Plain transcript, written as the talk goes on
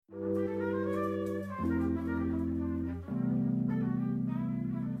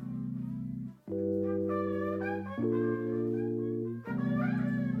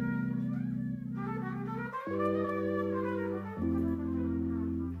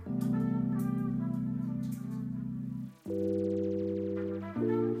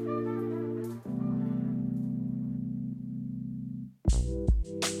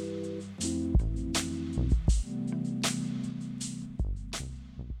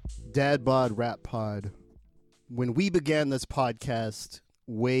Dad Bod Rap Pod. When we began this podcast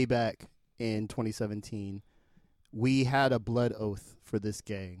way back in 2017, we had a blood oath for this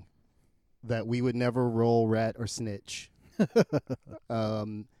gang that we would never roll, rat, or snitch.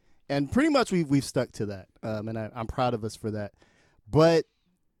 And pretty much we've stuck to that, and I'm proud of us for that. But,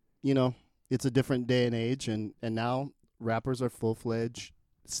 you know, it's a different day and age, and now rappers are full-fledged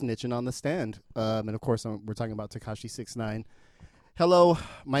snitching on the stand. And, of course, we're talking about Tekashi 6ix9ine. Hello,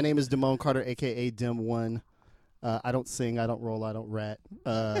 my name is Damone Carter, a.k.a. Dim1. I don't sing, I don't roll, I don't rat.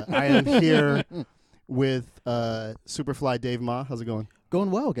 I am here with Superfly Dave Ma. How's it going? Going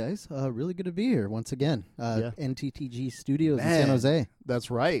well, guys. Really good to be here once again. NTTG Studios in San Jose.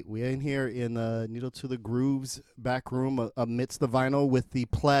 That's right. We're in here in Needle to the Grooves back room amidst the vinyl with the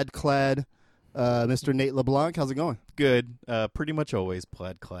plaid-clad Mr. Nate LeBlanc. How's it going? Good. Pretty much always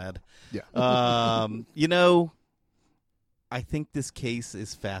plaid-clad. Yeah. You know, I think this case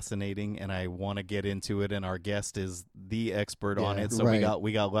is fascinating, and I want to get into it, and our guest is the expert on it, so right.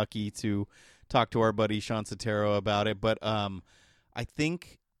 we got lucky to talk to our buddy Sean Sotero about it, but I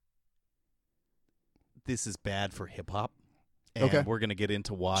think this is bad for hip-hop, and we're going to get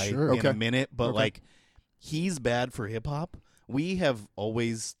into why in a minute, but, like, he's bad for hip-hop. We have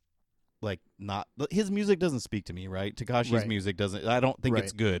always, like, not... His music doesn't speak to me, right? Tekashi's music doesn't... I don't think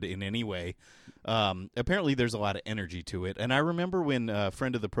it's good in any way. Apparently, there's a lot of energy to it, and I remember when a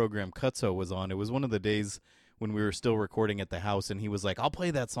friend of the program, Cutso, was on. It was one of the days when we were still recording at the house, and he was like, "I'll play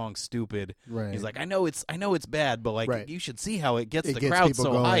that song Stupid." Right. He's like, I know it's bad, but like you should see how it gets the gets crowd people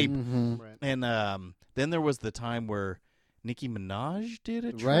so going. hype. Mm-hmm. Right. And then there was the time where Nicki Minaj did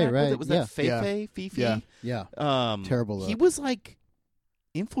a track Right, with it. Was that Yeah. Fifi? Yeah. Terrible. He was like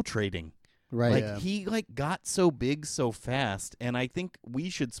infiltrating. Right. Like he like got so big so fast, and I think we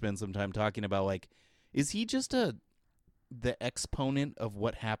should spend some time talking about, like, is he just the exponent of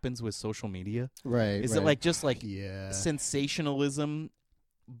what happens with social media? Right. Is it like just like Yeah. sensationalism,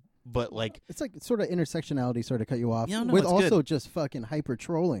 but like It's like sort of intersectionality sort of cut you off. Yeah, no, with it's also good. just fucking hyper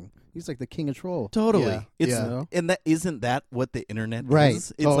trolling. He's like the king of troll. totally? Yeah. It's Yeah. and that isn't that what the internet Right.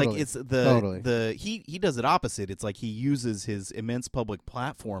 is? It's Totally. like it's Totally. he does it opposite. It's like he uses his immense public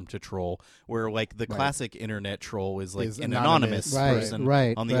platform to troll, where like the classic internet troll is like an anonymous person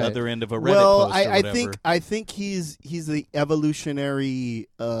on the other end of a Reddit post or whatever. I think he's the evolutionary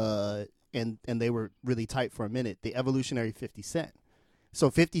and they were really tight for a minute, the evolutionary 50 Cent. So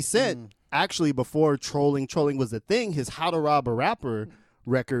 50 Cent actually, before trolling was a thing, his How to Rob a Rapper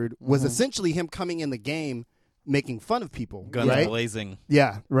record was essentially him coming in the game making fun of people. Guns right? blazing.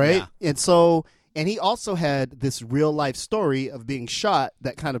 Yeah, right? Yeah. And he also had this real life story of being shot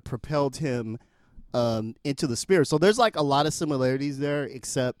that kind of propelled him into the spirit. So there's like a lot of similarities there,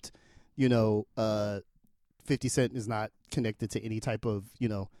 except, 50 Cent is not connected to any type of,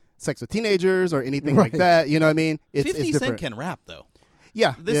 sex with teenagers or anything like that. You know what I mean? It's 50 different. Cent can rap though.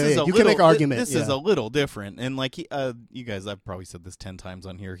 Yeah, This is a you little, can make an argument. This is a little different, and like you guys, I've probably said this 10 times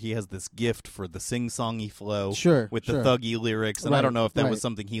on here. He has this gift for the sing-songy flow, with the thuggy lyrics, and I don't know if that was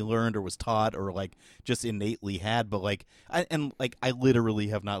something he learned or was taught or like just innately had. But like, I literally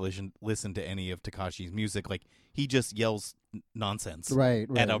have not listened to any of Tekashi's music. Like, he just yells nonsense,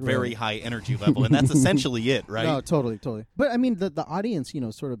 at a very high energy level, and that's essentially it, right? No, totally. But I mean, the audience,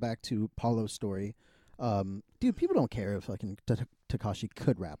 sort of back to Paulo's story. Dude, people don't care if fucking Tekashi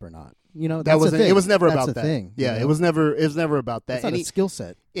could rap or not. That wasn't. It was never that's about that. Thing, yeah, it was never about that. It's not a skill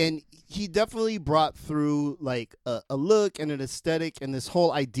set. And he definitely brought through like a look and an aesthetic and this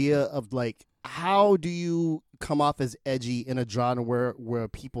whole idea of like, how do you come off as edgy in a genre where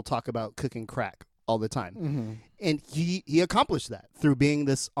people talk about cooking crack all the time? Mm-hmm. And he accomplished that through being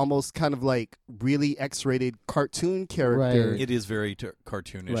this almost kind of like really X-rated cartoon character. Right. It is very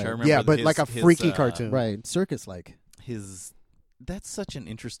cartoonish. Right. I remember, Yeah, but like a freaky cartoon, right? Circus-like. That's such an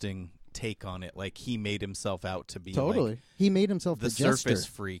interesting take on it. Like, he made himself out to be Totally. like, He made himself the jester. surface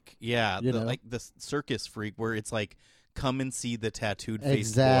freak. Yeah, like the circus freak, where it's like, come and see the tattooed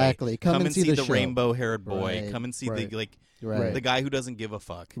faced Exactly. boy. Come and see the show. rainbow haired boy. Right. Come and see Right. the guy who doesn't give a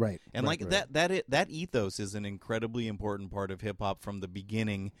fuck. Right. And right. that ethos is an incredibly important part of hip hop from the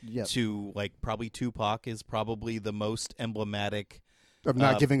beginning. Yep. To like, probably Tupac is probably the most emblematic of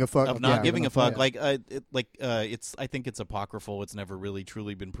not giving a fuck. Of not giving a fuck. Yeah. It's. I think it's apocryphal. It's never really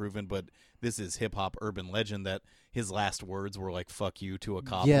truly been proven, but this is hip hop urban legend that his last words were like "fuck you" to a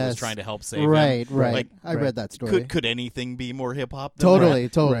cop who was trying to help save him. Right. Like, I read that story. Could anything be more hip hop? Totally.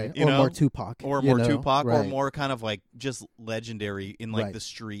 Right. You Or know? more Tupac. Or more Tupac, or Right. more kind of like just legendary in like Right. the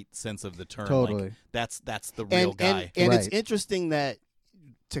street sense of the term. Totally. Like, that's the real guy. And it's Right. interesting that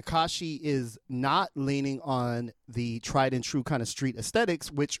Tekashi is not leaning on the tried and true kind of street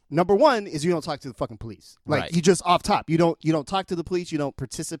aesthetics, which number one is you don't talk to the fucking police. Like right. You just off top. You don't talk to the police. You don't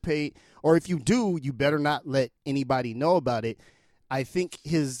participate, or if you do, you better not let anybody know about it. I think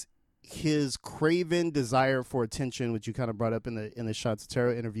his craven desire for attention, which you kind of brought up in the Shots of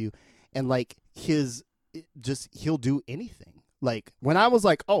Terror interview, and like he'll do anything. Like when I was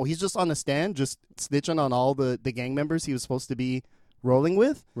like, oh, he's just on the stand, just snitching on all the gang members he was supposed to be rolling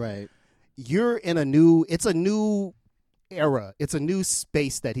with. Right. You're in it's a new era. It's a new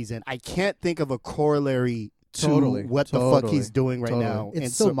space that he's in. I can't think of a corollary to what the fuck he's doing right now.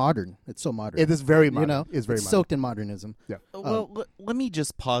 It's so modern. It's so modern. It is very modern. You know, it's very soaked in modernism. Yeah. Well, let me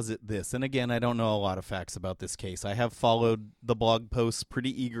just posit this. And again, I don't know a lot of facts about this case. I have followed the blog posts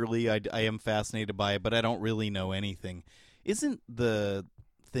pretty eagerly. I am fascinated by it, but I don't really know anything. Isn't the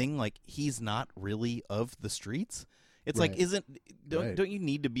thing like he's not really of the streets? It's right. like don't right. you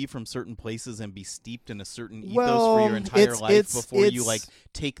need to be from certain places and be steeped in a certain ethos for your entire life before you like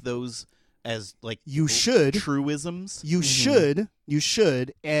take those as like you should truisms? You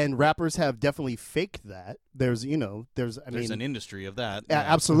should, and rappers have definitely faked that. There's an industry of that.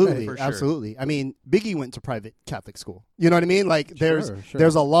 Absolutely, for sure. Absolutely. I mean, Biggie went to private Catholic school. You know what I mean? Like there's Sure.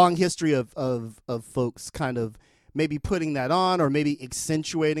 a long history of folks kind of maybe putting that on or maybe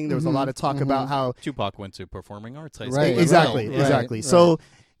accentuating. There was a lot of talk about how Tupac went to performing arts high school. Right, exactly. Right.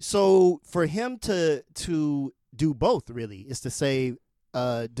 So for him to do both really is to say,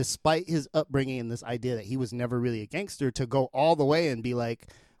 despite his upbringing and this idea that he was never really a gangster, to go all the way and be like,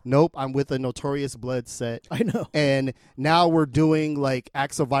 nope, I'm with a Notorious Blood set. I know. And now we're doing like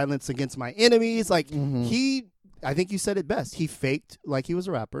acts of violence against my enemies. Like I think you said it best. He faked like he was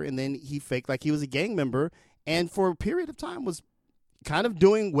a rapper, and then he faked like he was a gang member, and for a period of time was kind of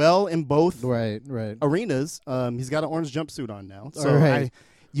doing well in both arenas. He's got an orange jumpsuit on now. So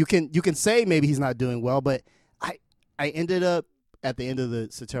you can say maybe he's not doing well, but I ended up at the end of the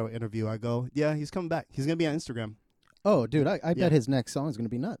Sotero interview, I go, yeah, he's coming back. He's going to be on Instagram. Oh, dude, I bet his next song is going to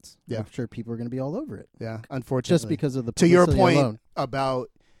be nuts. Yeah. I'm sure people are going to be all over it. Yeah, unfortunately. Just because of the to your point alone. About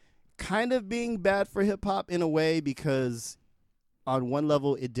kind of being bad for hip-hop in a way, because on one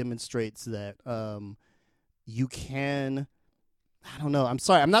level it demonstrates that you can... I don't know. I'm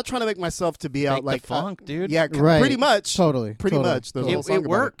sorry. I'm not trying to make myself to be out like funk, dude. Yeah, right. pretty much. Totally. Pretty much. It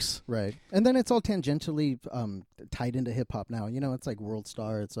works. Right. And then it's all tangentially tied into hip hop now. You know, it's like World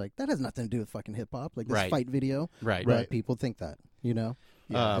Star. It's like that has nothing to do with fucking hip hop. Like this fight video. Right. But people think that, you know?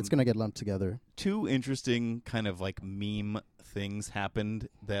 Yeah, it's going to get lumped together. Two interesting kind of like meme things happened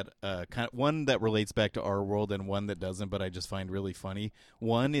that kind of one that relates back to our world and one that doesn't, but I just find really funny.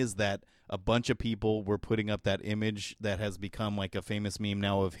 One is that a bunch of people were putting up that image that has become like a famous meme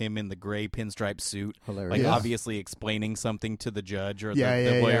now of him in the gray pinstripe suit, hilarious, like obviously explaining something to the judge or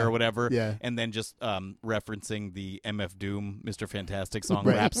the lawyer or whatever, and then just referencing the MF Doom, Mr. Fantastic song,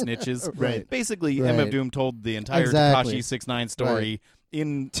 Rap Snitches. Basically, MF Doom told the entire Tekashi 6ix9ine story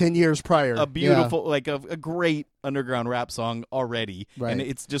in 10 years prior. A beautiful, like a great underground rap song already. And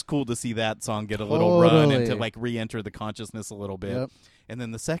it's just cool to see that song get a little run and to like re-enter the consciousness a little bit. And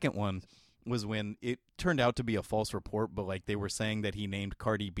then the second one was when it turned out to be a false report, but like they were saying that he named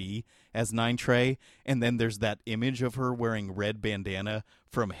Cardi B as 9 Trey, and then there's that image of her wearing red bandana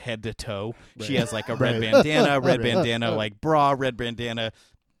from head to toe. She has like a red bandana like bra, red bandana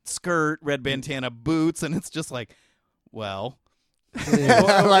skirt, red bandana boots, and it's just like, well,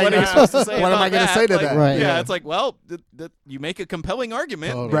 what are you supposed to say? What am I going to say to that? It's like, well, you make a compelling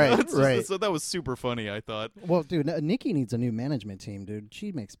argument. Right. So that was super funny, I thought. Well, dude, Nicki needs a new management team, dude.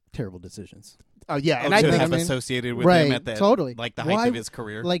 She makes terrible decisions. And I think associated with him at the like the height of his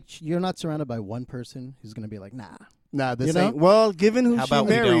career. Like you're not surrounded by one person who's going to be like, nah, this ain't. Well, given who she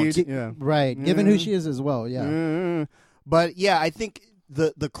married, given who she is as well, But yeah, I think.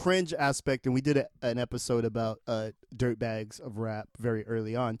 The cringe aspect, and we did an episode about dirtbags of rap very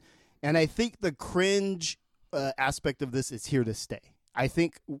early on, and I think the cringe aspect of this is here to stay. I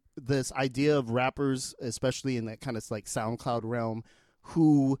think this idea of rappers, especially in that kind of like SoundCloud realm,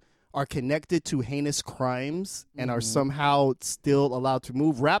 who are connected to heinous crimes and are somehow still allowed to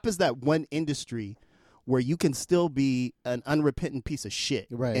move. Rap is that one industry where you can still be an unrepentant piece of shit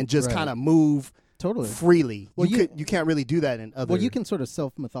and just kind of move freely. Well, you can't really do that in other. Well, you can sort of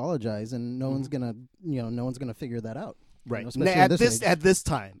self-mythologize, and no one's gonna figure that out. Right. At this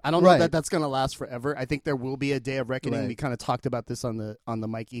time, I don't know that that's gonna last forever. I think there will be a day of reckoning. We kind of talked about this on the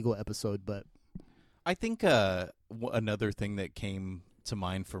Mike Eagle episode, but I think another thing that came to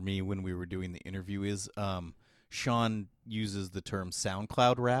mind for me when we were doing the interview is Sean uses the term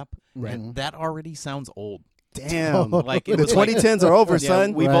SoundCloud rap, and that already sounds old. Damn. Like the 2010s are over,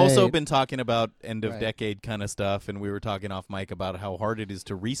 son. We've also been talking about end of decade kind of stuff, and we were talking off mic about how hard it is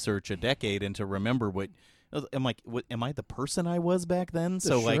to research a decade and to remember what. I'm like, am I the person I was back then?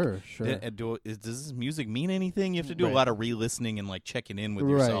 So sure. Does this music mean anything? You have to do a lot of re-listening and like checking in with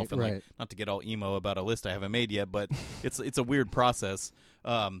yourself, and like not to get all emo about a list I haven't made yet, but it's a weird process.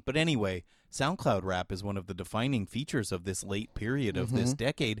 But anyway, SoundCloud rap is one of the defining features of this late period of this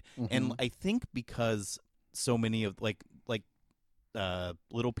decade, and I think because so many of like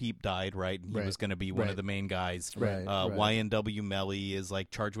Little Peep died, right? And he was going to be one of the main guys. YNW Melly is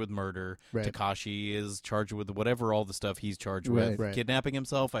like charged with murder. Tekashi is charged with whatever all the stuff he's charged with. Kidnapping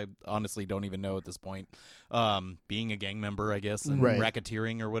himself, I honestly don't even know at this point. Being a gang member, I guess, and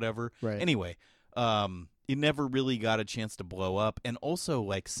racketeering or whatever. Anyway, it never really got a chance to blow up. And also,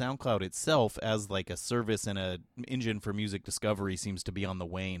 like, SoundCloud itself as like a service and a engine for music discovery seems to be on the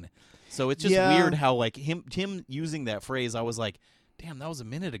wane. So it's just weird how like him using that phrase, I was like, damn, that was a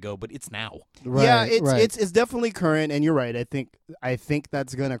minute ago, but it's now. It's definitely current, and you're right. I think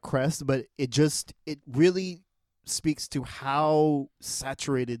that's gonna crest, but it really speaks to how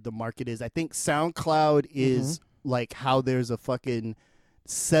saturated the market is. I think SoundCloud is like how there's a fucking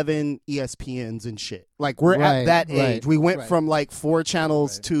 7 ESPNs and shit. Like we're at that age. We went from like 4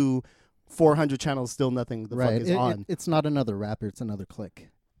 channels to 400 channels. Still nothing. The fuck is on. It's not another rapper. It's another click.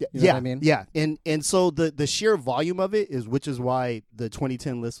 You know what I mean? Yeah, and so the sheer volume of it which is why the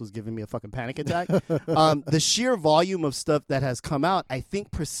 2010 list was giving me a fucking panic attack. The sheer volume of stuff that has come out, I think,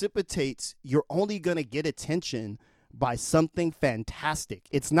 precipitates you're only gonna get attention by something fantastic.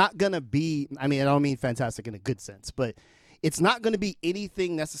 It's not gonna be. I mean, I don't mean fantastic in a good sense, but it's not gonna be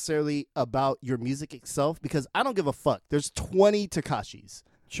anything necessarily about your music itself because I don't give a fuck. There's 20 Tekashis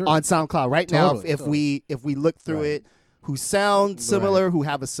on SoundCloud right now. If we look through it. Who sound similar, who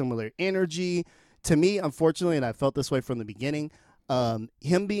have a similar energy. To me, unfortunately, and I felt this way from the beginning,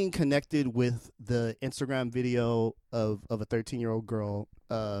 him being connected with the Instagram video of a 13-year-old girl,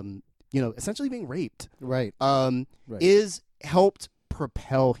 essentially being raped, is helped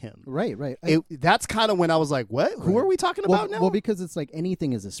propel him. That's kind of when I was like, what? Who are we talking about now? Well, because it's like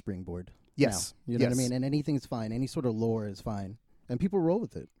anything is a springboard. Yes. Now. You know what I mean? And anything's fine. Any sort of lore is fine. And people roll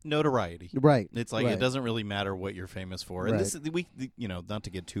with it. Notoriety. Right. It's like it doesn't really matter what you're famous for. And this not to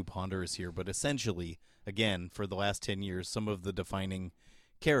get too ponderous here, but essentially, again, for the last 10 years, some of the defining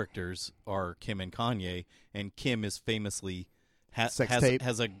characters are Kim and Kanye, and Kim is famously has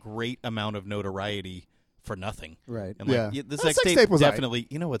a great amount of notoriety for nothing. Right. And the sex tape was definitely,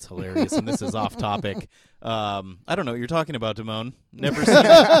 you know what's hilarious, and this is off topic. I don't know what you're talking about, Damone. Never seen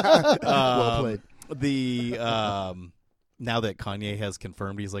it. Well played. Now that Kanye has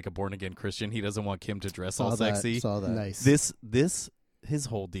confirmed he's like a born-again Christian, he doesn't want Kim to dress all sexy. Saw that. Nice. His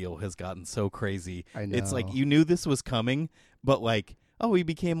whole deal has gotten so crazy. I know. It's like you knew this was coming, but like, he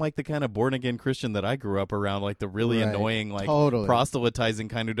became like the kind of born-again Christian that I grew up around, like the really annoying, like proselytizing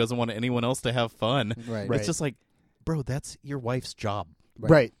kind who doesn't want anyone else to have fun. Right. It's just like, bro, that's your wife's job.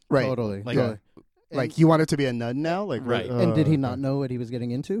 Right. Totally. Like you want it to be a nun now? Like and did he not know what he was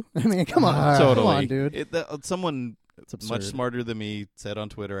getting into? I mean, come on. Totally. Come on, dude. Someone much smarter than me said on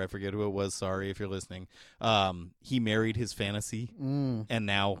Twitter, I forget who it was, sorry if you're listening, he married his fantasy and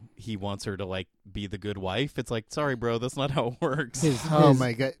now he wants her to like be the good wife. It's like, sorry bro, that's not how it works. Oh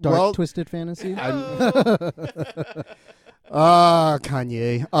my god, dark twisted fantasy.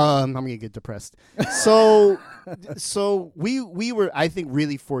 Kanye. I'm gonna get depressed. So we were, I think,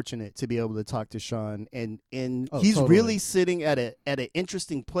 really fortunate to be able to talk to Sean, and he's really sitting at an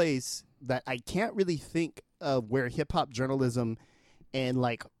interesting place that I can't really think of, where hip hop journalism and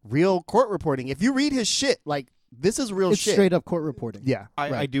like real court reporting. If you read his shit, like this is real shit. It's straight up court reporting. Yeah,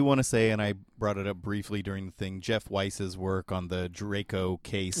 I do want to say, and I brought it up briefly during the thing, Jeff Weiss's work on the Draco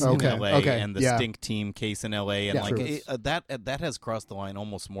case in LA and the Stink Team case in LA, and that has crossed the line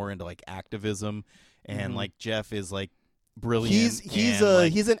almost more into like activism, and like Jeff is like brilliant. He's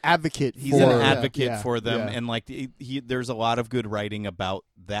an advocate. He's an advocate for them, and like there's a lot of good writing about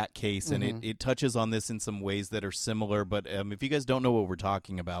that case, and it touches on this in some ways that are similar. But if you guys don't know what we're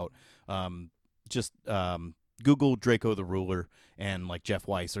talking about, just Google Draco the Ruler and like Jeff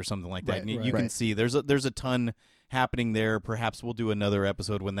Weiss or something like that, and you can see there's a ton happening there. Perhaps we'll do another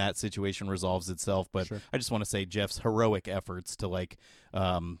episode when that situation resolves itself. But I just want to say Jeff's heroic efforts to like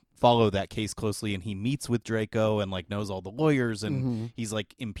follow that case closely, and he meets with Draco and like knows all the lawyers, and he's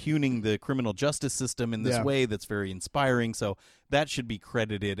like impugning the criminal justice system in this way that's very inspiring. So that should be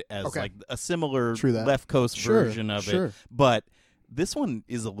credited as like a similar left coast version of it. But This one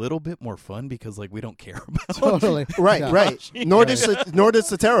is a little bit more fun because like we don't care about totally right. Nor does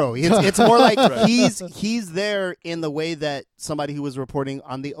Sotero. It's more like he's there in the way that somebody who was reporting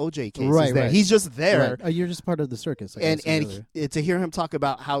on the OJ case is there. He's just there. Right. You're just part of the circus. And to hear him talk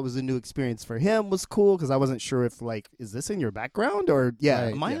about how it was a new experience for him was cool because I wasn't sure if like, is this in your background or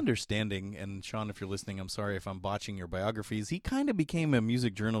My understanding, and Sean, if you're listening, I'm sorry if I'm botching your biographies. He kind of became a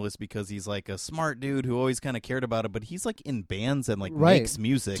music journalist because he's like a smart dude who always kind of cared about it, but he's like in bands and like makes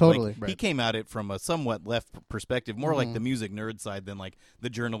music. Totally. Like, he came at it from a somewhat left perspective, more like the music nerd side than like the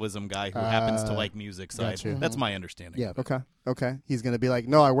journalism guy who happens to like music side. Gotcha. That's my understanding. Yeah. Okay. He's gonna be like,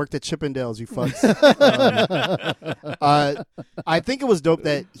 no, I worked at Chippendales, you fucks. I think it was dope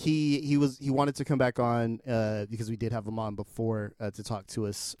that he wanted to come back on because we did have him on before to talk to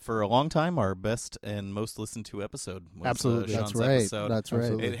us for a long time. Our best and most listened to episode was absolutely Sean's That's right. episode. That's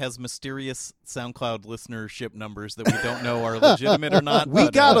right. It has mysterious SoundCloud listenership numbers that we don't know are legitimate or not.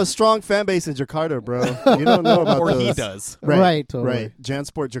 We got a strong fan base in Jakarta, bro. You don't know about or those. He does. Right. Totally.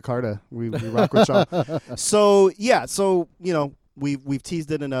 Jansport Jakarta. We rock with y'all. So you know, we've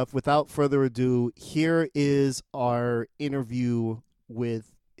teased it enough. Without further ado, here is our interview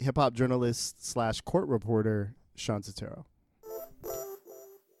with hip hop journalist / court reporter Sean Sotero.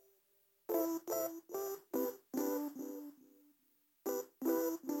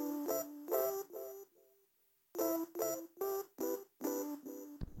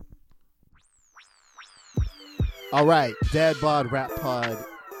 All right, Dad Bod Rap Pod.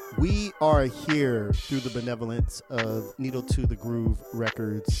 We are here through the benevolence of Needle to the Groove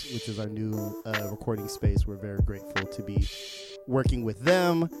Records, which is our new recording space. We're very grateful to be working with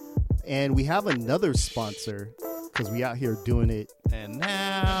them. And we have another sponsor because we out here doing it. And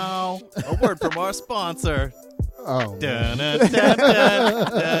now, a word from our sponsor. Oh, dun, dun, dun,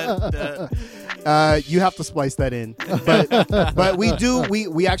 dun, dun, dun. You have to splice that in. But we do.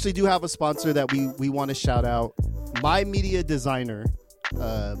 We actually do have a sponsor that we want to shout out. My Media Designer.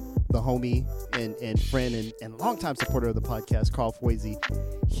 The homie and friend and longtime supporter of the podcast, Carl Foisey.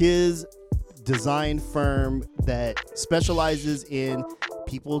 His design firm that specializes in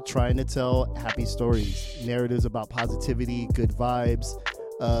people trying to tell happy stories, narratives about positivity, good vibes.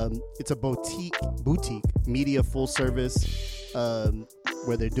 It's a boutique media full service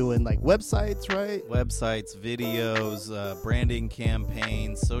where they're doing like websites, right? Websites, videos, branding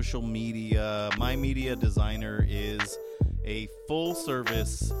campaigns, social media. My Media Designer is a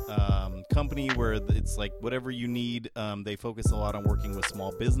full-service company where it's like whatever you need. They focus a lot on working with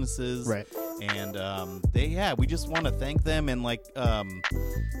small businesses, right? And we just want to thank them, and like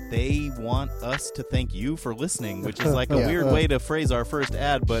they want us to thank you for listening, which is like a weird way to phrase our first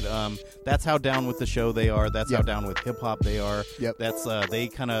ad, but that's how down with the show they are. That's how down with hip hop they are. Yep. That's they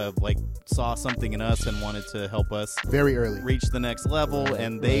kind of like saw something in us and wanted to help us very early reach the next level,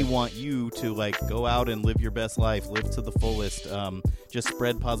 and they want you to like go out and live your best life, live to the fullest. Just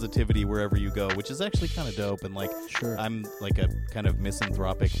spread positivity wherever you go, which is actually kind of dope. And like, I'm like a kind of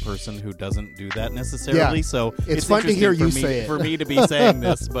misanthropic person who doesn't do that necessarily. Yeah. So it's fun to hear you say it. For me to be saying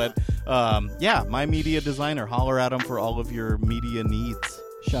this, but My Media Designer, holler at them for all of your media needs.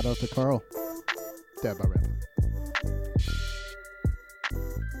 Shout out to Carl. Dad Bod Rap.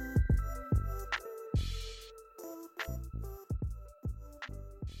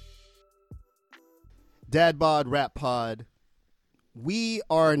 Dad Bod Rap Pod. We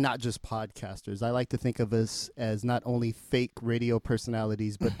are not just podcasters. I like to think of us as not only fake radio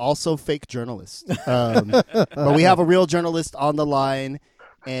personalities, but also fake journalists. But we have a real journalist on the line,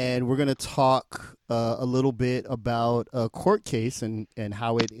 and we're going to talk a little bit about a court case and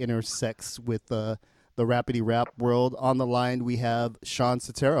how it intersects with the rappity rap world. On the line, we have Sean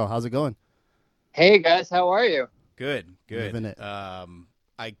Sotero. How's it going? Hey, guys. How are you? Good. Living it.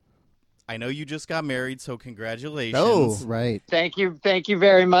 I know you just got married, so congratulations. Oh, right. Thank you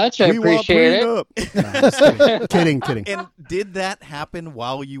very much. I appreciate it. Kidding. And did that happen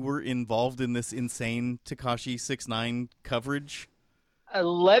while you were involved in this insane Tekashi 6ix9ine coverage?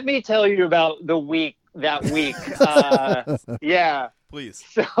 Let me tell you about that week. Yeah. Please.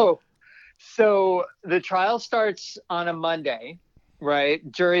 So the trial starts on a Monday,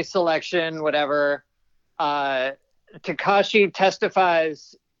 right? Jury selection, whatever. Tekashi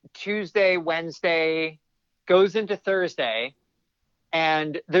testifies Tuesday, Wednesday, goes into Thursday,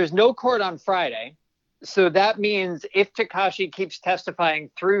 and there's no court on Friday. So that means if Tekashi keeps testifying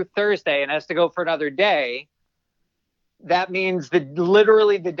through Thursday and has to go for another day, that means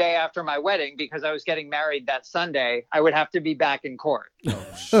literally the day after my wedding, because I was getting married that Sunday, I would have to be back in court. Oh,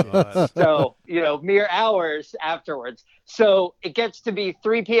 shit. So, mere hours afterwards. So it gets to be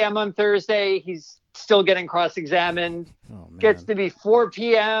 3 p.m. on Thursday. He's still getting cross-examined. Gets to be 4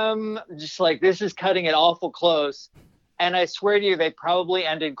 p.m. Just like, this is cutting it awful close. And I swear to you, they probably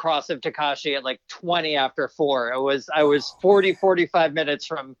ended Cross of Tekashi at like 20 after 4. I was 45 minutes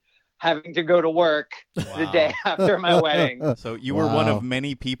from having to go to work the day after my wedding. So you were one of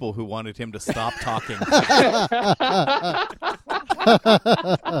many people who wanted him to stop talking.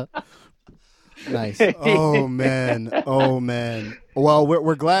 Nice. Oh man. Well,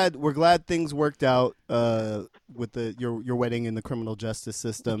 we're glad things worked out with your wedding in the criminal justice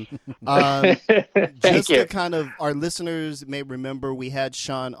system. Just to kind of, our listeners may remember, we had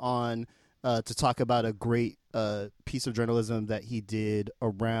Sean on to talk about a great piece of journalism that he did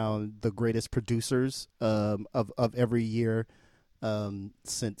around the greatest producers of every year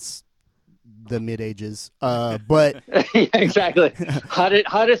since the mid ages, but yeah, exactly.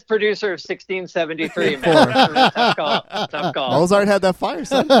 Hottest producer of 1673. Tough call. Mozart had that fire,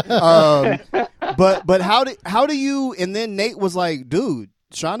 son. But how do you? And then Nate was like, "Dude,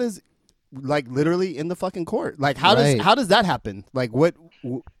 Sean is like literally in the fucking court. Like, how does that happen? Like, what?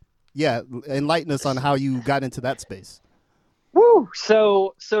 Yeah, enlighten us on how you got into that space." Woo!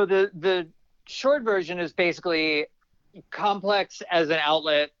 So the short version is basically, Complex as an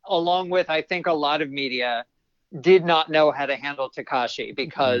outlet, along with I think a lot of media, did not know how to handle Tekashi,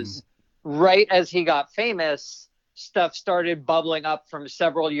 because right as he got famous, stuff started bubbling up from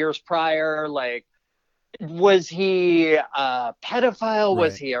several years prior. Like, was he a pedophile?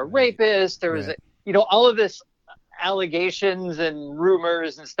 Was he a rapist? There was all of this allegations and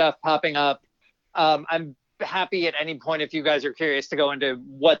rumors and stuff popping up. I'm happy at any point, if you guys are curious, to go into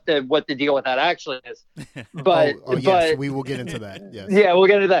what the deal with that actually is. But yes, we will get into that. Yes. Yeah, we'll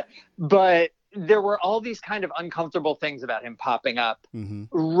get into that. But there were all these kind of uncomfortable things about him popping up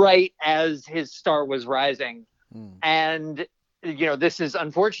right as his star was rising. And this is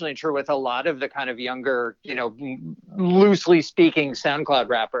unfortunately true with a lot of the kind of younger, loosely speaking SoundCloud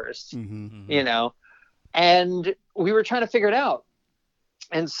rappers. And we were trying to figure it out.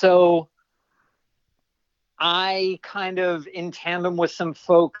 And so I kind of, in tandem with some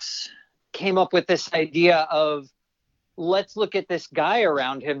folks, came up with this idea of, let's look at this guy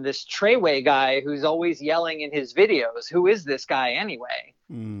around him, this Treyway guy who's always yelling in his videos. Who is this guy anyway?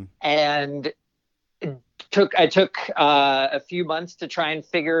 And I took a few months to try and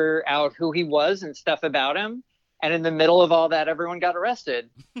figure out who he was and stuff about him. And in the middle of all that, everyone got arrested.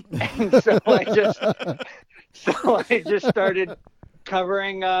 And so I just started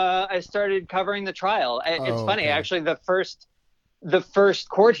covering the trial. It's funny, actually, the first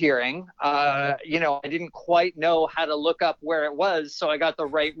court hearing, I didn't quite know how to look up where it was, so I got the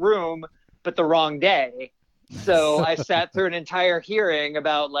right room but the wrong day. So I sat through an entire hearing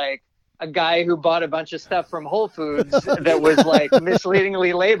about like a guy who bought a bunch of stuff from Whole Foods that was like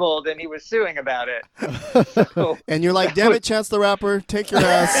misleadingly labeled, and he was suing about it. So, and you're like, damn it, Chance the Rapper, take your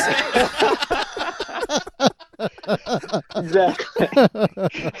ass. Exactly.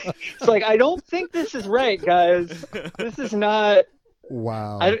 It's like, I don't think this is right, guys. This is not.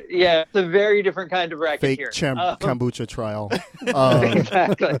 Wow. It's a very different kind of racketeering. Fake kombucha trial.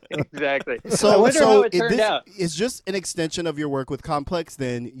 Exactly. So I wonder how it turned out. It's just an extension of your work with Complex.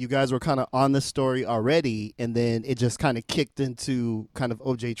 Then you guys were kind of on the story already, and then it just kind of kicked into kind of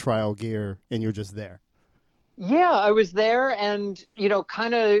OJ trial gear, and you're just there. Yeah, I was there, and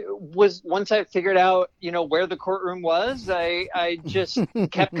kind of was, once I figured out where the courtroom was, I just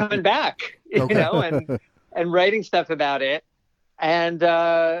kept coming back, and writing stuff about it. And,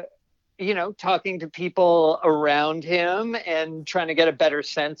 talking to people around him and trying to get a better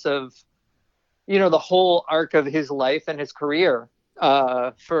sense of, the whole arc of his life and his career,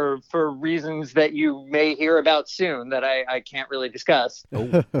 for reasons that you may hear about soon that I can't really discuss.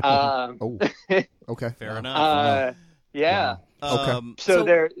 Okay. Fair enough. Yeah. Okay. So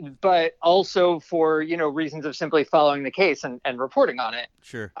there, but also for, reasons of simply following the case and reporting on it.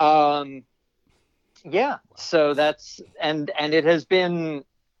 Sure. Yeah. So that's, and it has been,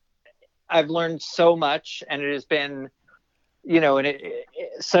 I've learned so much, and it has been,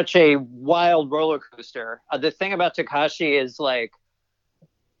 such a wild roller coaster. The thing about Tekashi is like,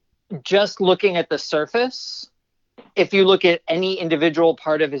 just looking at the surface, if you look at any individual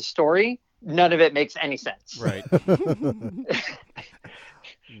part of his story, none of it makes any sense. Right.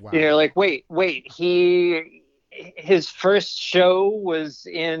 Wow. You're like, wait, his first show was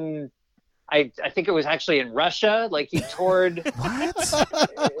in, I think it was actually in Russia. Like he toured,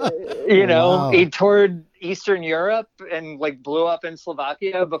 he toured Eastern Europe and like blew up in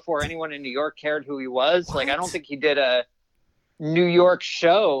Slovakia before anyone in New York cared who he was. What? Like, I don't think he did a New York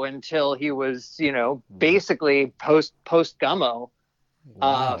show until he was, basically post Gummo.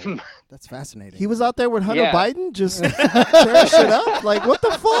 Wow. That's fascinating. He was out there with Hunter Biden just tearing shit up? Like, what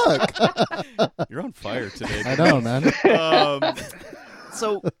the fuck? You're on fire today. I know, man.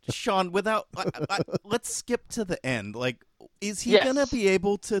 So, Sean, let's skip to the end. Like, is he going to be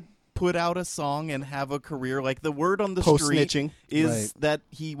able to put out a song and have a career? Like, the word on the street is that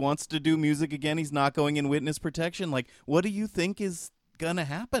he wants to do music again. He's not going in witness protection. Like, what do you think is going to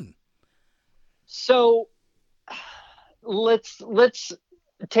happen? So let's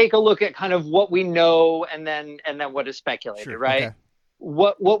take a look at kind of what we know and then what is speculated, right? Okay.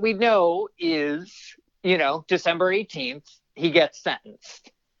 What we know is, December 18th, he gets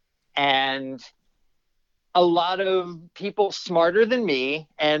sentenced. And a lot of people smarter than me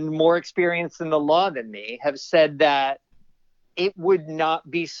and more experienced in the law than me have said that it would not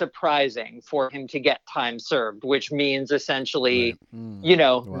be surprising for him to get time served, which means essentially,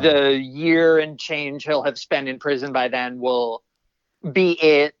 the year and change he'll have spent in prison by then will be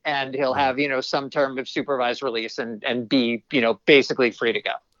it, and he'll have, some term of supervised release and be, basically free to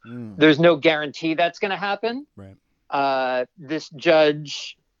go. There's no guarantee that's going to happen. Right. This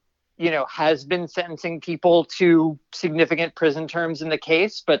judge, has been sentencing people to significant prison terms in the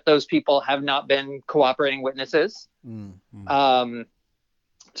case, but those people have not been cooperating witnesses.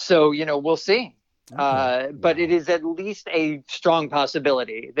 So, we'll see. Okay. But it is at least a strong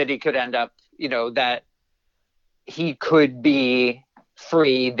possibility that he could end up, that he could be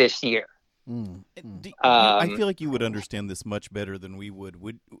free this year. I feel like you would understand this much better than we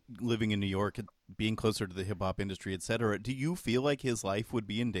would living in New York, being closer to the hip hop industry, etc. Do you feel like his life would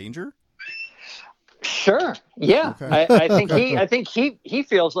be in danger? Sure. Yeah. Okay. I think he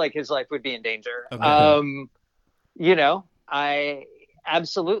feels like his life would be in danger. Okay. I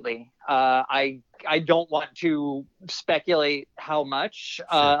absolutely. I don't want to speculate how much. Sure.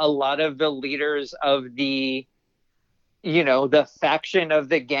 A lot of the leaders of the faction of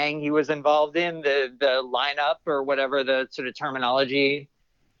the gang he was involved in, the lineup or whatever the sort of terminology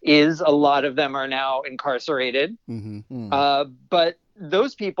is, a lot of them are now incarcerated. But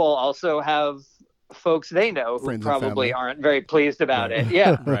those people also have folks they know who probably aren't very pleased about it.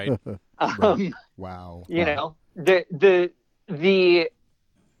 Yeah. Right. Wow.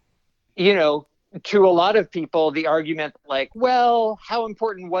 To a lot of people, the argument like, well, how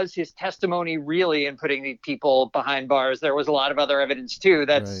important was his testimony really in putting the people behind bars? There was a lot of other evidence too.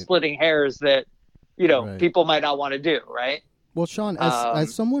 That's splitting hairs that, people might not want to do. Right. Well, Sean,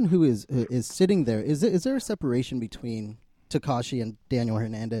 as someone who is sitting there, is there a separation between Tekashi and Daniel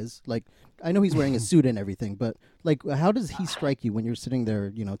Hernandez? Like, I know he's wearing a suit and everything, but like, how does he strike you when you're sitting there,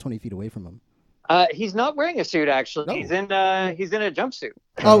 20 feet away from him? He's not wearing a suit, actually. No. He's in a jumpsuit.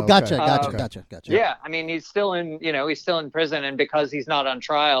 Oh, gotcha. Yeah, I mean, he's still in prison, and because he's not on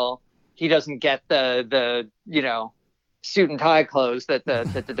trial, he doesn't get the suit and tie clothes that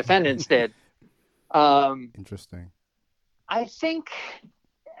the defendants did. Interesting. I think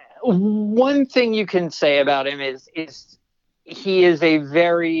one thing you can say about him is he's a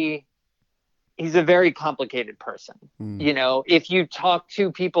very complicated person. If you talk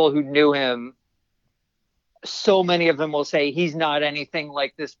to people who knew him, so many of them will say he's not anything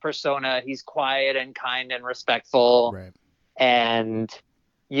like this persona. He's quiet and kind and respectful. Right. And,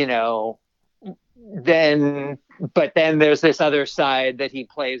 then there's this other side that he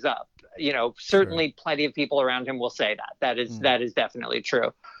plays up. Certainly plenty of people around him will say that. That is definitely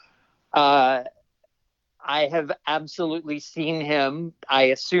true. I have absolutely seen him, I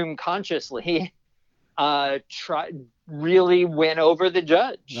assume consciously, really win over the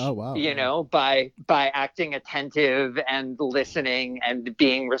judge. Oh, wow. By acting attentive and listening and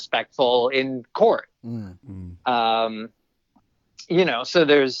being respectful in court. So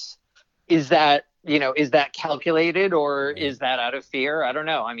is that calculated or is that out of fear? I don't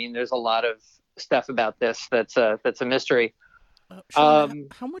know. I mean, there's a lot of stuff about this that's a mystery. Sean,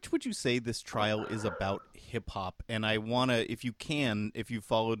 how much would you say this trial is about hip-hop? And I want to, if you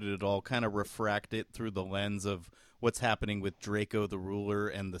followed it at all, kind of refract it through the lens of what's happening with Draco the Ruler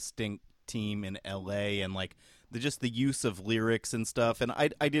and the Stink team in L.A. and like the use of lyrics and stuff. And I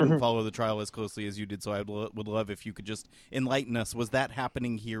didn't follow the trial as closely as you did, so I would love if you could just enlighten us. Was that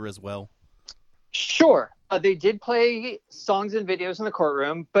happening here as well? Sure. They did play songs and videos in the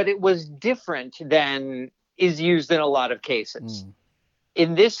courtroom, but it was different than is used in a lot of cases.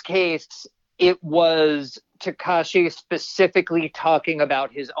 In this case, it was Tekashi specifically talking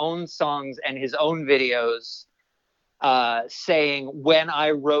about his own songs and his own videos, saying, when I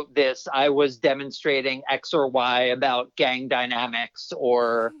wrote this, I was demonstrating X or Y about gang dynamics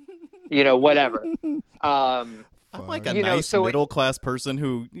or, whatever. I'm like a nice middle class person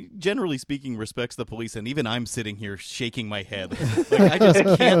who, generally speaking, respects the police, and even I'm sitting here shaking my head. Like, I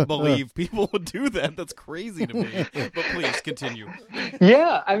just can't believe people would do that. That's crazy to me. But please continue.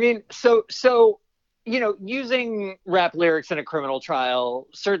 Yeah, I mean, so using rap lyrics in a criminal trial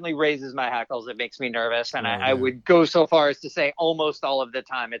certainly raises my hackles. It makes me nervous, and I would go so far as to say almost all of the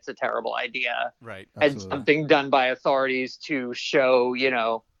time it's a terrible idea. Right. And something done by authorities to show,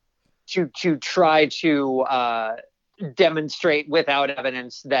 to try to demonstrate without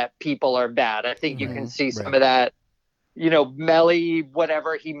evidence that people are bad. I think you can see some of that, Melly,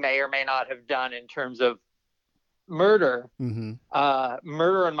 whatever he may or may not have done in terms of murder.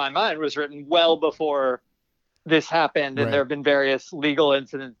 Murder in My Mind was written well before this happened, and there have been various legal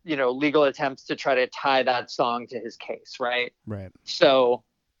incidents, legal attempts to try to tie that song to his case, right? So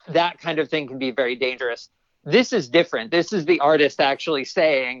that kind of thing can be very dangerous. This is different. This is the artist actually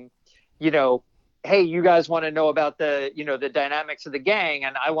saying, hey, you guys want to know about the dynamics of the gang,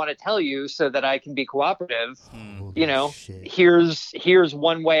 and I want to tell you so that I can be cooperative. Here's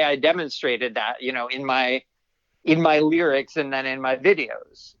one way I demonstrated that, in my lyrics and then in my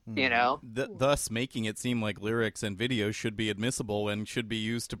videos, thus making it seem like lyrics and videos should be admissible and should be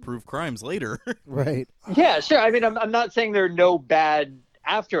used to prove crimes later. Right. Yeah, sure. I mean, I'm not saying there are no bad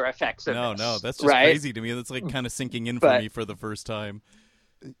after effects of this. No, that's just crazy to me. That's like kind of sinking in for me for the first time.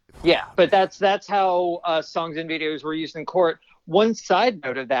 Yeah, but that's how songs and videos were used in court. One side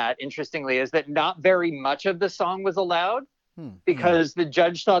note of that, interestingly, is that not very much of the song was allowed because the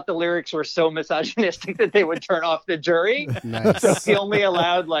judge thought the lyrics were so misogynistic that they would turn off the jury. Nice. So he only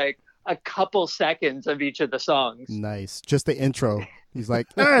allowed like a couple seconds of each of the songs. Nice. Just the intro. He's like,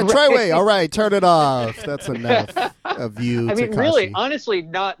 Treyway, all right, turn it off. That's enough of you. I mean, Tekashi. really, honestly,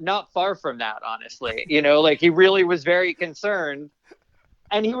 not far from that, honestly. Like he really was very concerned.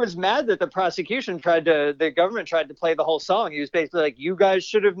 And he was mad that the government tried to play the whole song. He was basically like, you guys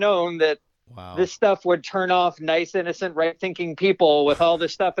should have known that this stuff would turn off nice, innocent, right-thinking people with all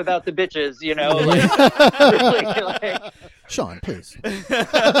this stuff about the bitches, really, Sean, please.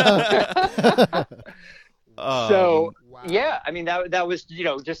 Yeah, I mean that was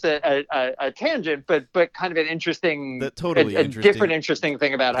just a tangent, but kind of an interesting, different interesting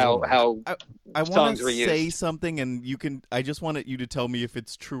thing about how I songs were used. I want to say something, and I just wanted you to tell me if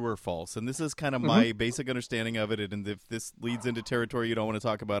it's true or false. And this is kind of my basic understanding of it. And if this leads into territory you don't want to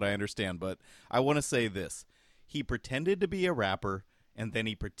talk about, I understand. But I want to say this: he pretended to be a rapper, and then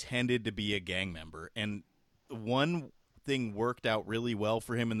he pretended to be a gang member, and one thing worked out really well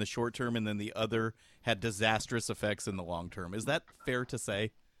for him in the short term, and then the other had disastrous effects in the long term. Is that fair to say?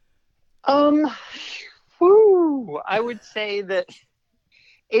 I would say that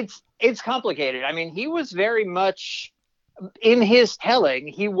it's complicated. I mean, he was very much in his telling.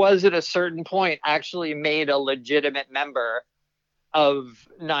 He was at a certain point actually made a legitimate member of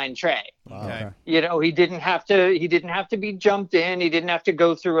Nine Trey. Okay. He didn't have to be jumped in. He didn't have to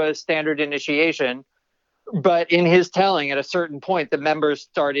go through a standard initiation. But in his telling, at a certain point, the members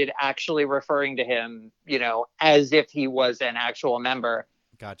started actually referring to him, as if he was an actual member.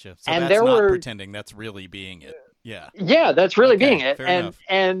 Gotcha. So and that's not pretending; that's really being it. Yeah. Yeah, that's really being it. Fair enough.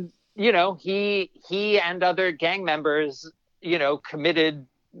 And he and other gang members, committed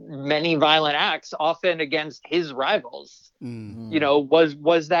many violent acts, often against his rivals. Mm-hmm.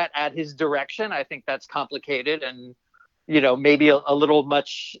 Was that at his direction? I think that's complicated and. Maybe a little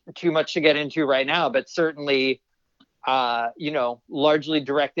too much to get into right now, but certainly, largely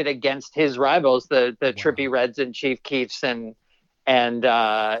directed against his rivals, the Trippie Reds and Chief Keefs and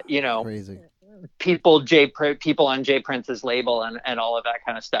crazy people on J Prince's label and all of that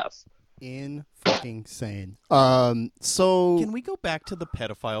kind of stuff. Insane. So can we go back to the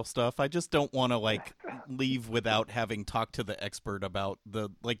pedophile stuff? I just don't want to leave without having talked to the expert about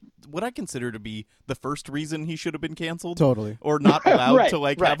what I consider to be the first reason he should have been canceled. Totally. Or not allowed to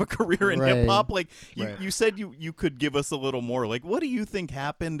have a career in hip hop. You said you could give us a little more. What do you think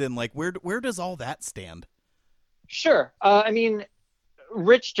happened and where does all that stand? Sure. I mean,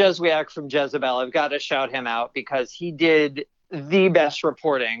 Rich Jezwiak from Jezebel, I've got to shout him out because he did the best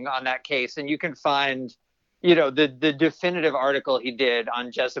reporting on that case, and you can find the definitive article he did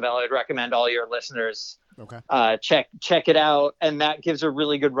on Jezebel. I'd recommend all your listeners check it out, and that gives a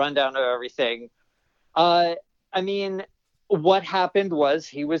really good rundown of everything. I mean, what happened was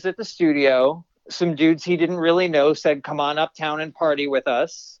he was at the studio, some dudes he didn't really know said, come on uptown and party with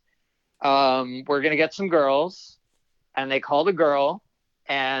us, we're gonna get some girls, and they called a girl,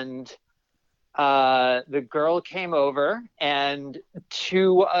 and the girl came over, and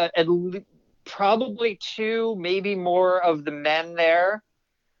probably two, maybe more of the men there,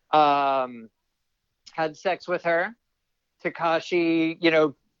 had sex with her. Tekashi, you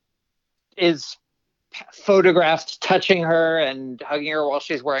know, is photographed touching her and hugging her while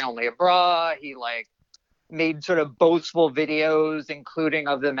she's wearing only a bra. He like made sort of boastful videos, including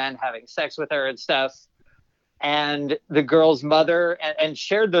of the men having sex with her and stuff. And the girl's mother and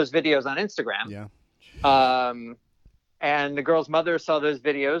shared those videos on Instagram. Yeah. And the girl's mother saw those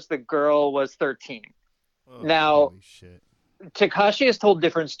videos. The girl was 13. Oh, now, Tekashi has told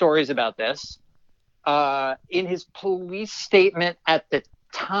different stories about this. In his police statement at the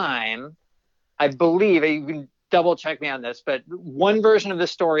time, I believe, you can double check me on this, but one version of the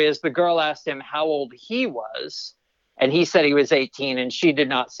story is the girl asked him how old he was, and he said he was 18, and she did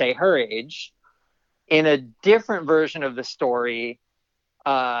not say her age. In a different version of the story,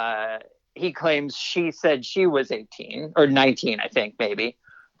 he claims she said she was 18 or 19, I think, maybe.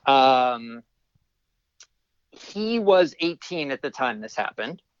 He was 18 at the time this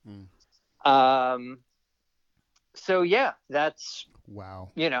happened. So yeah, that's, wow.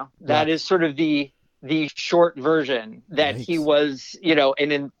 You know, that is sort of the short version, that he was, you know,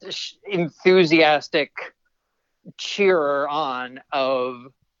 an enthusiastic cheerer on of,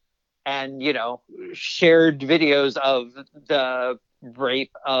 and, you know, shared videos of the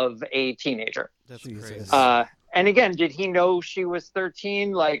rape of a teenager. That's crazy. And again, did he know she was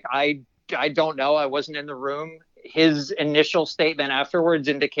 13? Like, I don't know. I wasn't in the room. His initial statement afterwards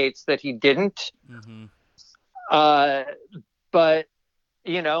indicates that he didn't. But,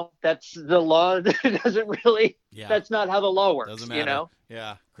 you know, that's the law. Doesn't really, that's not how the law works, doesn't matter. You know?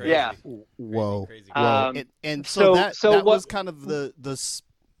 Yeah. Crazy. Yeah. Whoa. Crazy. And so that was kind of the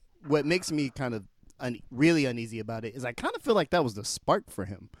what makes me kind of really uneasy about it is I kind of feel like that was the spark for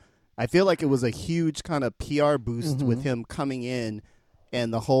him. I feel like it was a huge kind of PR boost with him coming in,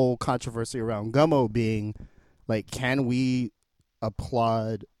 and the whole controversy around Gummo being like, can we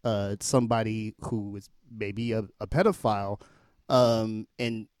applaud somebody who is maybe a pedophile?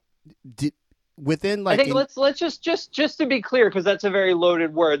 And within like, I think let's just to be clear, because that's a very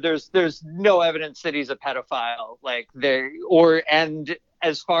loaded word. There's no evidence that he's a pedophile. Like and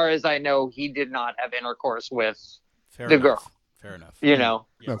as far as I know, he did not have intercourse with the girl. Fair enough. You know.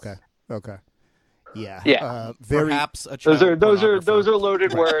 Yes. Okay. Yeah. Yeah. Perhaps a child those are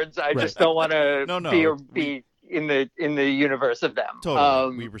loaded words. I just don't want to be in the universe of them.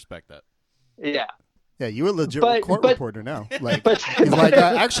 Totally. We respect that. Yeah. Yeah, you're a legit court reporter now. Like, he's like,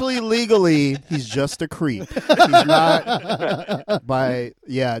 actually, legally, he's just a creep. He's not no. But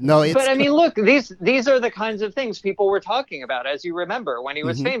I mean, look, these are the kinds of things people were talking about, as you remember, when he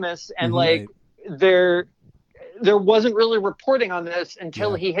was famous, and like there wasn't really reporting on this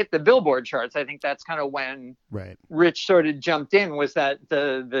until he hit the Billboard charts. I think that's kind of when Rich sort of jumped in. Was that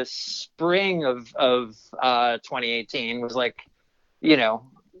the spring of 2018 was like, you know,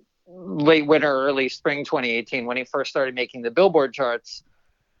 late winter, early spring 2018 when he first started making the Billboard charts.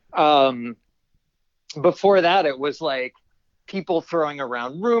 Before that, it was like people throwing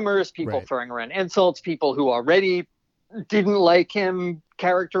around rumors, people throwing around insults, people who already didn't like him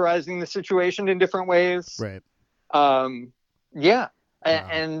characterizing the situation in different ways. And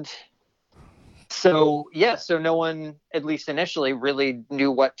so no one, at least initially, really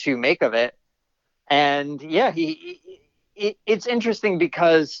knew what to make of it. And it's interesting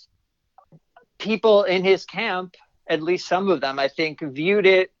because people in his camp, at least some of them, I think, viewed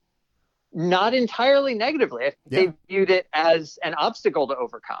it not entirely negatively. They viewed it as an obstacle to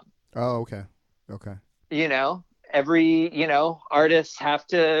overcome. Oh, okay. You know, every, you know, artists have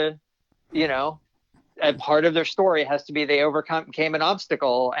to, you know, a part of their story has to be they overcame an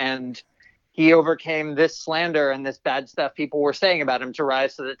obstacle, and he overcame this slander and this bad stuff people were saying about him to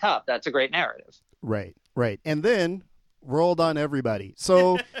rise to the top. That's a great narrative. Right. And then rolled on everybody.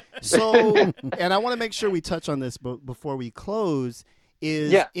 So, and I want to make sure we touch on this before we close,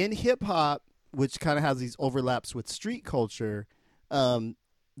 is in hip hop, which kind of has these overlaps with street culture,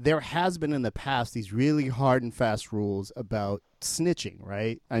 there has been in the past these really hard and fast rules about snitching,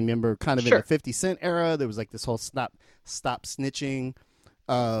 right? I remember kind of in the 50 Cent era, there was like this whole stop snitching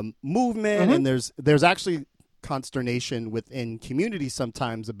movement, and there's actually consternation within communities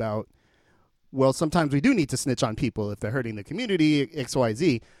sometimes about, well, sometimes we do need to snitch on people if they're hurting the community,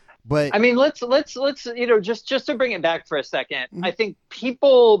 XYZ. But I mean, let's you know, just to bring it back for a second, I think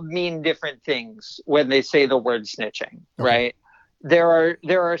people mean different things when they say the word snitching, right? There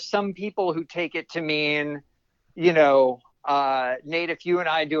are some people who take it to mean, you know, Nate, if you and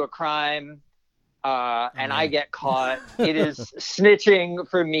I do a crime and I get caught, it is snitching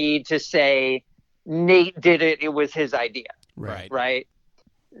for me to say Nate did it. It was his idea. Right.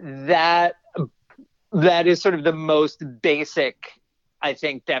 That is sort of the most basic, I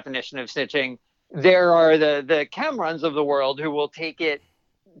think, definition of snitching. there are the Camerons of the world who will take it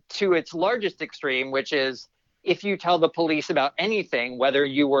to its largest extreme, which is if you tell the police about anything, whether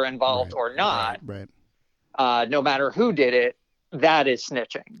you were involved or not, no matter who did it, that is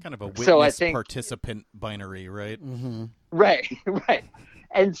snitching. Kind of a witness participant binary, right? Mm-hmm. Right.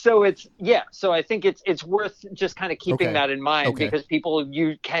 And so so I think it's worth just kind of keeping that in mind because people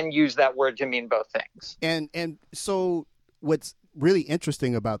can use that word to mean both things. And so what's really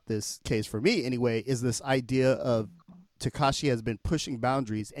interesting about this case for me anyway is this idea of Tekashi has been pushing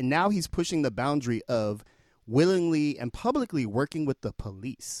boundaries, and now he's pushing the boundary of willingly and publicly working with the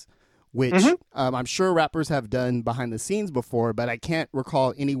police, which I'm sure rappers have done behind the scenes before, but I can't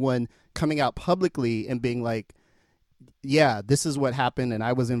recall anyone coming out publicly and being like, yeah, this is what happened and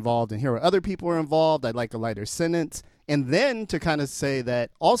I was involved and here are other people are involved. I'd like a lighter sentence. And then to kind of say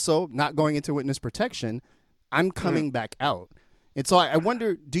that also not going into witness protection, I'm coming back out. And so I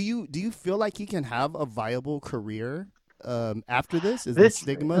wonder, do you feel like he can have a viable career after this? Is the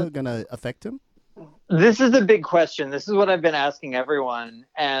stigma going to affect him? This is the big question. This is what I've been asking everyone.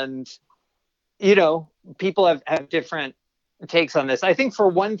 And, people have different takes on this. I think for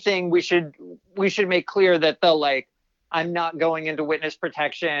one thing, we should make clear that I'm not going into witness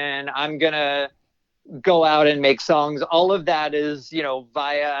protection. I'm going to go out and make songs. All of that is,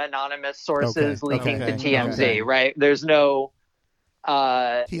 via anonymous sources leaking to TMZ, right? There's no,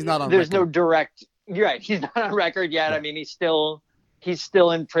 he's not on there's record. no direct, you're right. He's not on record yet. Yeah. I mean, he's still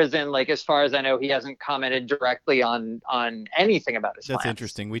in prison. Like, as far as I know, he hasn't commented directly on anything about his That's plans.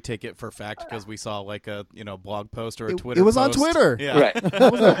 Interesting. We take it for fact because we saw a blog post or a Twitter It was post. on Twitter. Yeah. Right.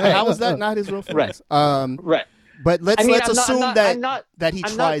 How was that not his real feelings? Right. But let's assume that he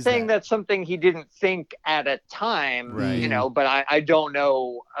tries. I'm not saying that's something he didn't think at a time, but I don't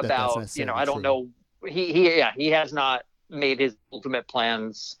know about, I don't know. He has not made his ultimate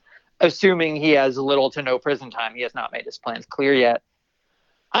plans, assuming he has little to no prison time. He has not made his plans clear yet.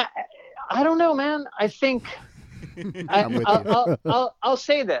 I don't know, man. I think I'll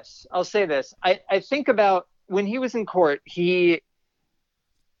say this. I think about when he was in court, he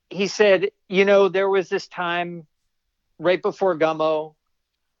said, there was this time right before Gummo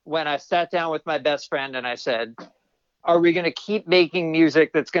when I sat down with my best friend and I said, are we going to keep making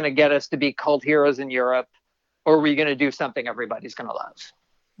music that's going to get us to be cult heroes in Europe, or are we going to do something everybody's going to love?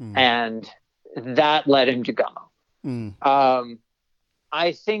 And that led him to Gummo.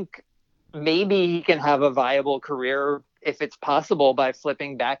 I think maybe he can have a viable career if it's possible by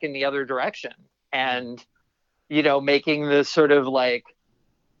flipping back in the other direction and, making this sort of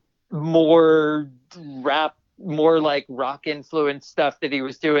more rap, more rock influenced stuff that he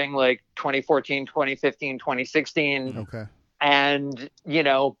was doing 2014, 2015, 2016. Okay. And,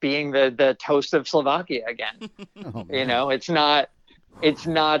 being the toast of Slovakia again. It's not it's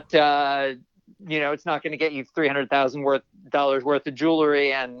not going to get you $300,000 worth of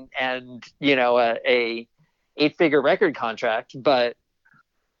jewelry and a 8-figure record contract, but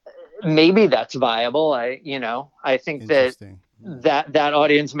maybe that's viable. I think that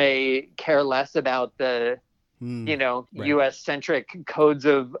audience may care less about the US centric codes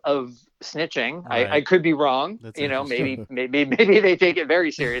of snitching. Right. I could be wrong. Maybe they take it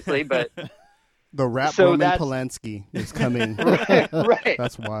very seriously, but the rap Roman Polanski is coming. Right.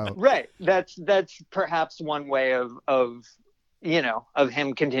 That's wild. Right. That's perhaps one way of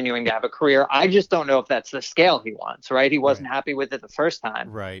him continuing to have a career. I just don't know if that's the scale he wants, right? He wasn't happy with it the first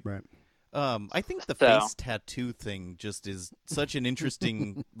time. Right. I think the face tattoo thing just is such an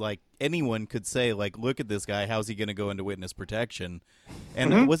interesting, anyone could say, look at this guy, how's he going to go into witness protection?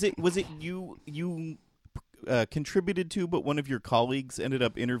 And was it you contributed to, but one of your colleagues ended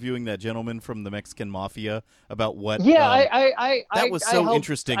up interviewing that gentleman from the Mexican Mafia about what? Yeah, that was so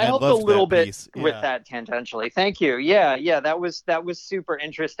interesting. I helped loved a little that bit piece. with that tangentially. Thank you. Yeah, that was super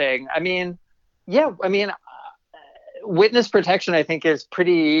interesting. Witness protection, I think, is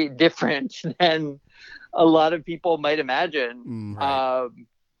pretty different than a lot of people might imagine. Right.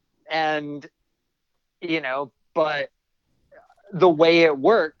 But the way it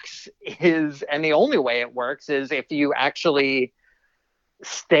works is, and the only way it works is if you actually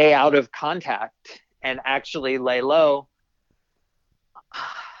stay out of contact and actually lay low.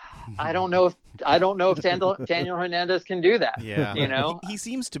 I don't know if Daniel Hernandez can do that. Yeah. He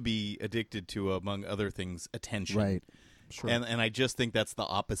seems to be addicted to, among other things, attention. Right. Sure. And I just think that's the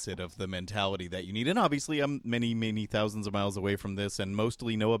opposite of the mentality that you need. And obviously, I'm many, many thousands of miles away from this, and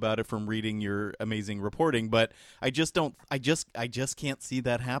mostly know about it from reading your amazing reporting. But I just can't see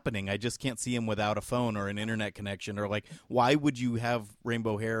that happening. I just can't see him without a phone or an internet connection. Or why would you have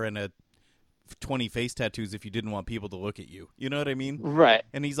rainbow hair and a 20 face tattoos if you didn't want people to look at you. You know what I mean? Right.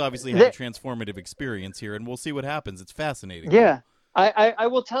 And he's obviously had a transformative experience here, and we'll see what happens. It's fascinating. Yeah. I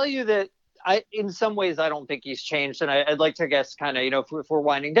will tell you that in some ways, I don't think he's changed. And I'd like to guess kind of, if we're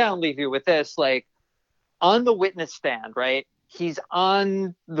winding down, leave you with this, like on the witness stand, right? He's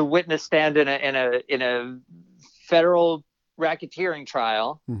on the witness stand in a federal racketeering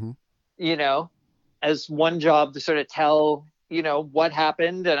trial, as one job to sort of tell, what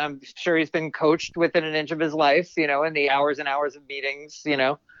happened. And I'm sure he's been coached within an inch of his life, in the hours and hours of meetings,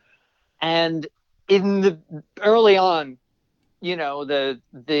 and in the early on,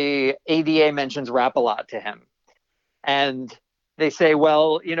 the ADA mentions Rap-A-Lot to him, and they say,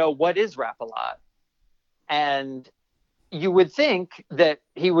 well, what is Rap-A-Lot? And you would think that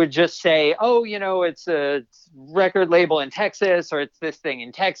he would just say, oh, it's a record label in Texas, or it's this thing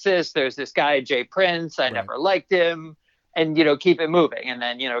in Texas. There's this guy, Jay Prince. I never liked him, and, keep it moving. And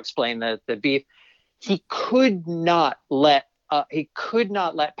then, explain the beef. He could not let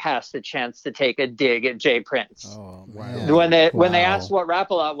pass the chance to take a dig at Jay Prince. Oh, wow. When they asked what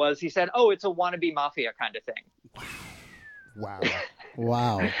Rap-A-Lot was, he said, oh, it's a wannabe mafia kind of thing.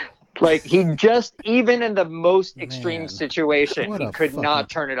 Wow. Like, he just, even in the most extreme situation, he could not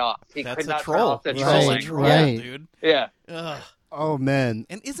turn it off. He could not turn off the trolling. Right. Dude. Yeah. Ugh. Oh, man.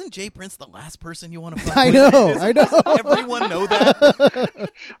 And isn't Jay Prince the last person you want to fuck I with? know. Does everyone know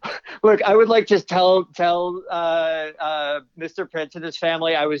that? Look, I would like just tell Mr. Prince and his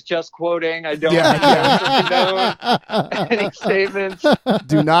family, I was just quoting. I don't know any statements.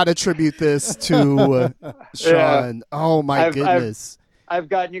 Do not attribute this to Sean. Yeah. Oh, my goodness. I've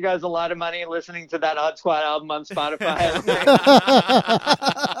gotten you guys a lot of money listening to that Odd Squad album on Spotify.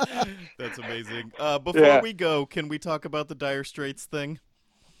 That's amazing. Before we go, can we talk about the Dire Straits thing?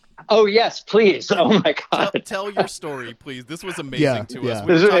 Oh, yes, please. Oh, my God. Tell your story, please. This was amazing to us.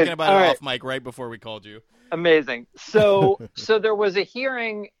 We were talking about it off mic right before we called you. Amazing. So there was a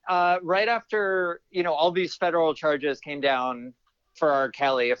hearing right after, all these federal charges came down for R.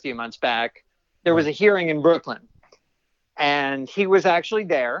 Kelly a few months back. There was a hearing in Brooklyn. And he was actually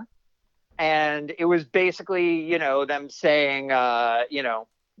there, and it was basically, them saying,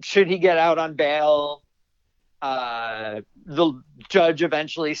 should he get out on bail? The judge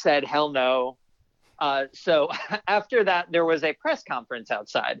eventually said, hell no. So after that, there was a press conference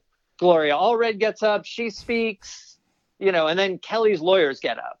outside. Gloria Allred gets up, she speaks, and then Kelly's lawyers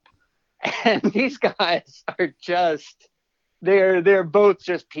get up. And these guys are just, they're both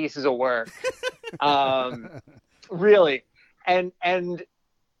just pieces of work. Really. And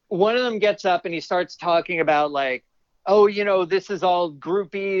one of them gets up and he starts talking about like, oh, this is all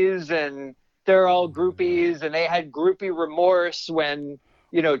groupies and they're all groupies and they had groupie remorse when,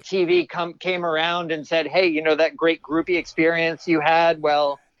 TV came around and said, hey, that great groupie experience you had.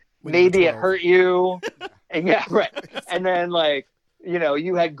 Well, maybe it hurt you. And yeah, right. And then like,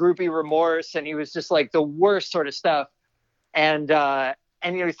 you had groupie remorse, and he was just like the worst sort of stuff. And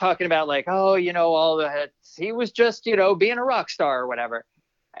he's talking about like, oh, all the, he was just, being a rock star or whatever.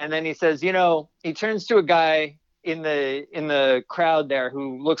 And then he says, he turns to a guy in the crowd there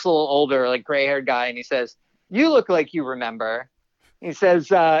who looks a little older, like gray haired guy. And he says, you look like you remember. He says,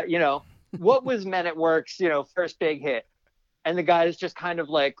 what was Men at Work's, first big hit? And the guy is just kind of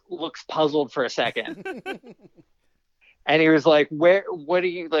like looks puzzled for a second. And he was like, where are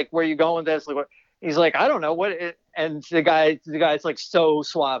you going with this? Like, what? He's like, I don't know what it, and the guy's like so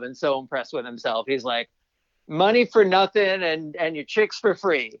suave and so impressed with himself. He's like, money for nothing and your chicks for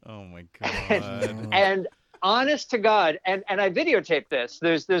free. Oh my God. And honest to God, and I videotaped this.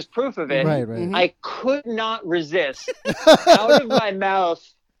 There's proof of it. Right. Mm-hmm. I could not resist. Out of my mouth,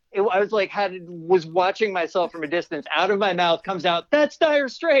 I was like, was watching myself from a distance. Out of my mouth comes out, that's Dire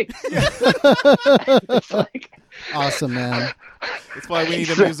Straits. It's like, awesome, man. That's why we need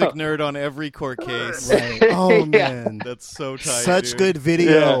a music nerd on every court case. Right. Oh, man. That's so tight. Such good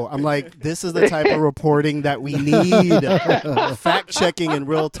video. Yeah. I'm like, this is the type of reporting that we need. Fact checking in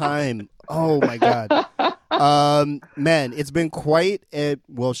real time. Oh, my God. Man, it's been quite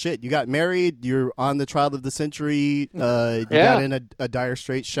well, shit. You got married. You're on the trial of the century. You got in a Dire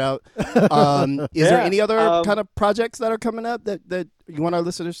Straits shout. Is there any other kind of projects that are coming up that you want our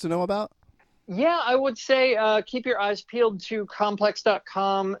listeners to know about? Yeah, I would say keep your eyes peeled to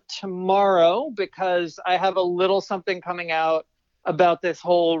complex.com tomorrow, because I have a little something coming out about this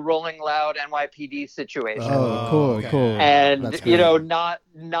whole Rolling Loud NYPD situation. Oh, cool. And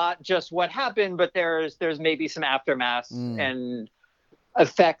not just what happened, but there's maybe some aftermath and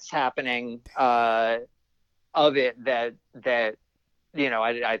effects happening of it that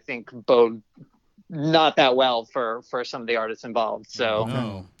I think bode not that well for some of the artists involved.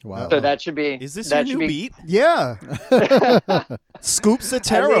 So, wow. So that should be. Is this that your new beat? Yeah. Scoop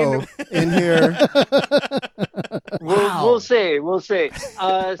Sotero in here. We'll see.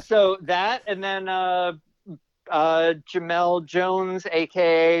 So that, and then Jamel Jones,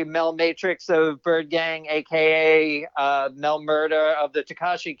 aka Mel Matrix of Bird Gang, aka Mel Murder of the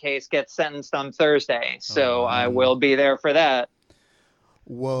Tekashi case, gets sentenced on Thursday. So I will be there for that.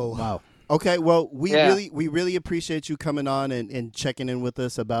 Whoa. Wow. Okay, well, we really appreciate you coming on and checking in with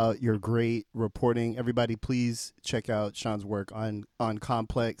us about your great reporting. Everybody, please check out Sean's work on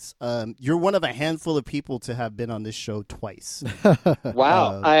Complex. You're one of a handful of people to have been on this show twice.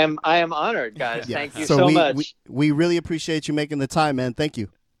 Wow, I am honored, guys. Yeah. Thank you so much. We really appreciate you making the time, man. Thank you.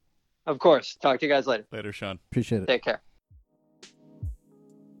 Of course. Talk to you guys later. Later, Sean. Appreciate it. Take care.